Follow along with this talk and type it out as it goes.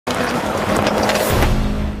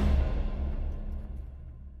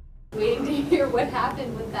waiting to hear what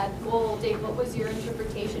happened with that goal. Dave, what was your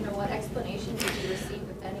interpretation, or what explanation did you receive,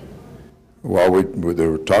 if any? Well, they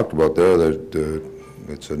were talked about there that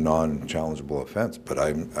it's a non-challengeable offense, but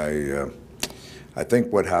I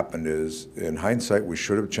think what happened is, in hindsight, we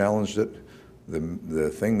should have challenged it. The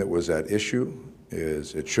thing that was at issue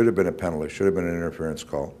is it should have been a penalty, should have been an interference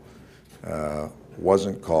call.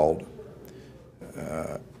 Wasn't called.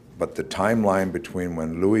 But the timeline between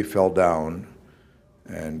when Louis fell down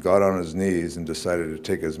and got on his knees and decided to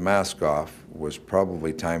take his mask off was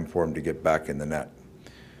probably time for him to get back in the net.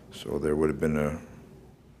 So there would have been a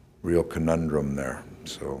real conundrum there.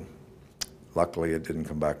 So luckily it didn't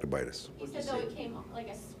come back to bite us. He said though it came, like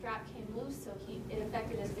a strap came loose, so it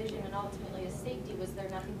affected his vision and ultimately his safety. Was there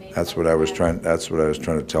nothing made? That's what I was trying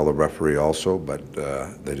to tell the referee also, but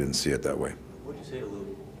they didn't see it that way. What did you say to Louis?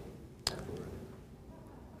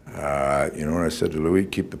 You know, when I said to Louis,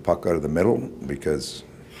 keep the puck out of the middle, because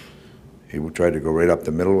he tried to go right up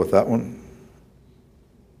the middle with that one.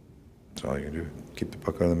 That's all you can do. Keep the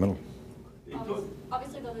puck out of the middle.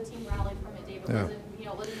 Obviously, though, the team rallied from it, David. Yeah. Wasn't, you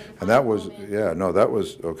know, wasn't And that was, yeah, no, that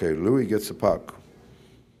was, okay, Louis gets the puck.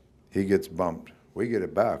 He gets bumped. We get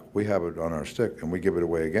it back. We have it on our stick, and we give it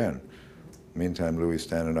away again. Meantime, Louis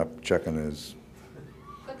standing up, checking his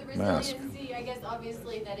But the mask. resiliency, I guess,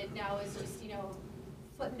 obviously, that it now is just, you know,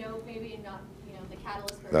 footnote maybe, and not, you know, the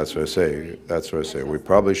catalyst for. That's what I say. That's what I say. We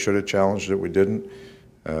probably should have challenged it. We didn't.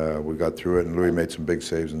 We got through it, and Louis made some big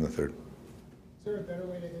saves in the third. Is there a better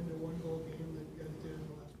way to end a one-goal game than you guys did in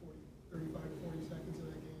the last 35 to 40 seconds of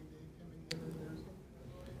that game, Dave, coming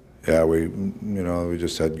in there? Yeah, we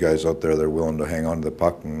just had guys out there that are willing to hang on to the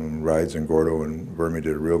puck, and Rides and Gordo and Verme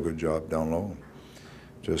did a real good job down low.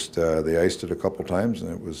 Just they iced it a couple times,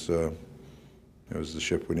 and it was the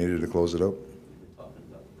shift we needed to close it out.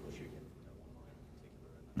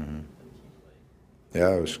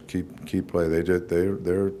 Yeah, it was key play.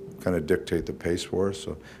 They're kind of dictate the pace for us.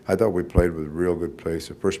 So I thought we played with real good pace.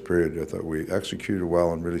 The first period, I thought we executed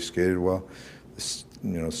well and really skated well.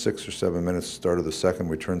 You know, 6 or 7 minutes start of the second,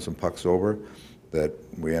 we turned some pucks over that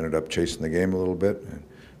we ended up chasing the game a little bit. And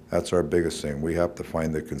that's our biggest thing. We have to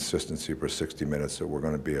find the consistency for 60 minutes that we're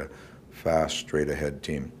going to be a fast, straight-ahead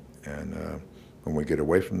team. And when we get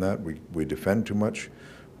away from that, we defend too much.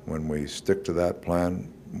 When we stick to that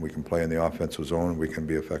plan, we can play in the offensive zone, we can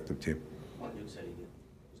be an effective team. Martinook said he was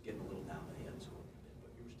getting a little down that he hadn't scored,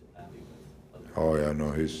 but you were still happy with. Oh yeah,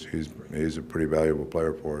 no, he's a pretty valuable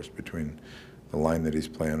player for us. Between the line that he's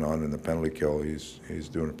playing on and the penalty kill, he's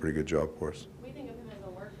doing a pretty good job for us. We think of him as a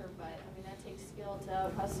worker, but I mean that takes skill to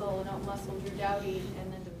out-hustle and out-muscle Drew Doughty,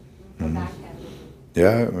 and then to put backhand.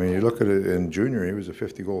 Yeah, I mean, you look at it in junior, he was a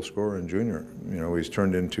 50-goal scorer in junior. You know, he's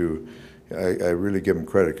turned into, I really give him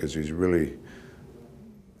credit because he's really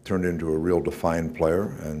turned into a real defined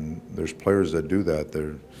player, and there's players that do that.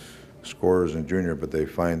 They're scorers in junior, but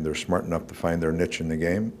they're smart enough to find their niche in the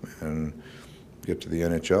game and get to the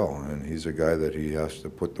NHL. And he's a guy that he has to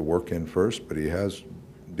put the work in first, but he has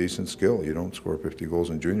decent skill. You don't score 50 goals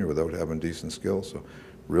in junior without having decent skill. So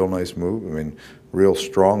real nice move. I mean, real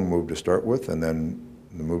strong move to start with, and then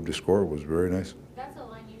the move to score was very nice. That's a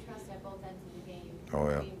line you trust at both ends of the game. Oh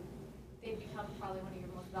yeah. I mean, they've become probably one of your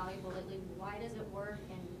most valuable lately. Why does it work,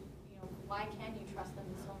 and you know, why can you trust them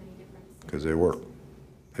in so many different situations? Because they work.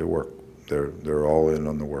 They work. They're all in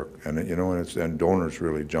on the work, and you know, and donors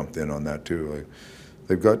really jumped in on that too. Like,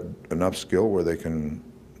 they've got enough skill where they can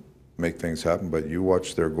make things happen, but you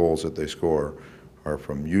watch their goals that they score are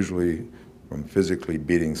usually from physically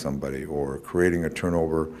beating somebody or creating a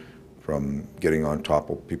turnover, from getting on top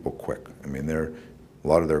of people quick. I mean, a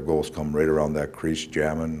lot of their goals come right around that crease,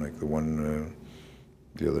 jamming, like the one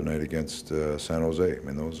the other night against San Jose. I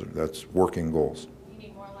mean, that's working goals. You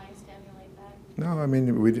need more lines to emulate that? No, I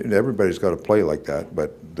mean, everybody's got to play like that,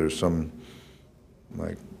 but there's some,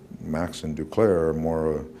 like Max and Duclair are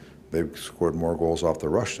more, they've scored more goals off the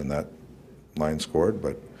rush than that line scored,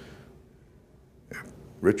 but if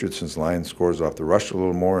Richardson's line scores off the rush a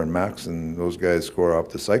little more and Max and those guys score off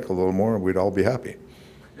the cycle a little more, we'd all be happy.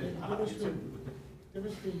 The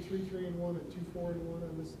difference between 3-3-1 and 2-4-1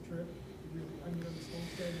 on this trip, I mean, on the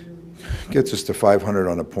Homestead, really Gets us to 500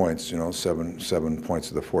 on the points, you know, seven points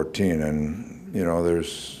of the 14, and you know,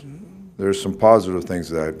 there's some positive things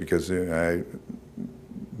to that, because you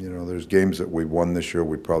know, there's games that we've won this year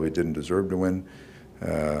we probably didn't deserve to win,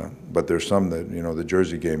 but there's some that, you know, the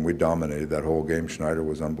Jersey game, we dominated that whole game. Schneider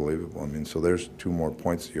was unbelievable. I mean, so there's 2 more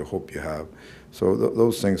points that you hope you have. So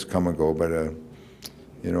those things come and go, but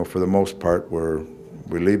you know, for the most part,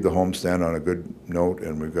 we leave the homestand on a good note,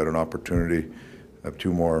 and we've got an opportunity of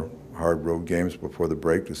 2 more hard road games before the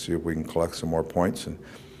break to see if we can collect some more points and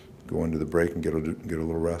go into the break and get a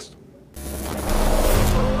little rest.